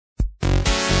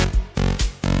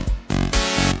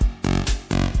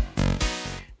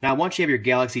Now, once you have your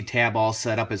Galaxy tab all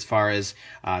set up as far as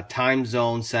time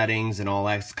zone settings and all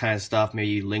that kind of stuff, maybe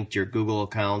you linked your Google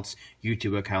accounts,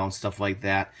 YouTube accounts, stuff like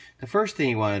that, the first thing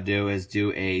you want to do is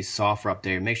do a software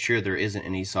update. Make sure there isn't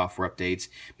any software updates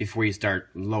before you start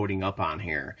loading up on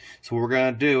here. So what we're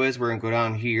going to do is we're going to go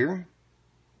down here,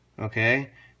 okay,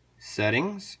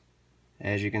 settings,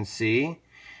 as you can see,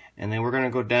 and then we're going to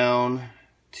go down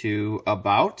to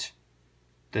about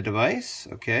the device,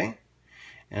 okay.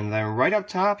 And then right up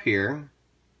top here,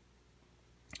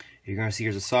 you're going to see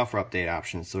here's a software update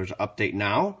option. So there's update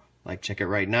now, like check it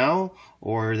right now,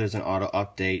 or there's an auto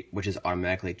update, which is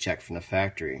automatically checked from the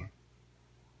factory.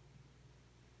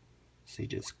 So you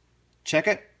just check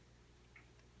it,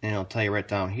 and it'll tell you right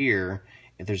down here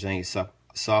if there's any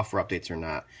software updates or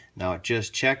not. Now it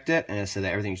just checked it, and it said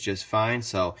that everything's just fine.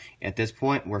 So at this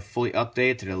point, we're fully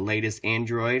updated to the latest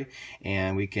Android,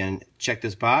 and we can check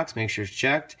this box, make sure it's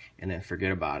checked, and then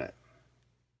forget about it.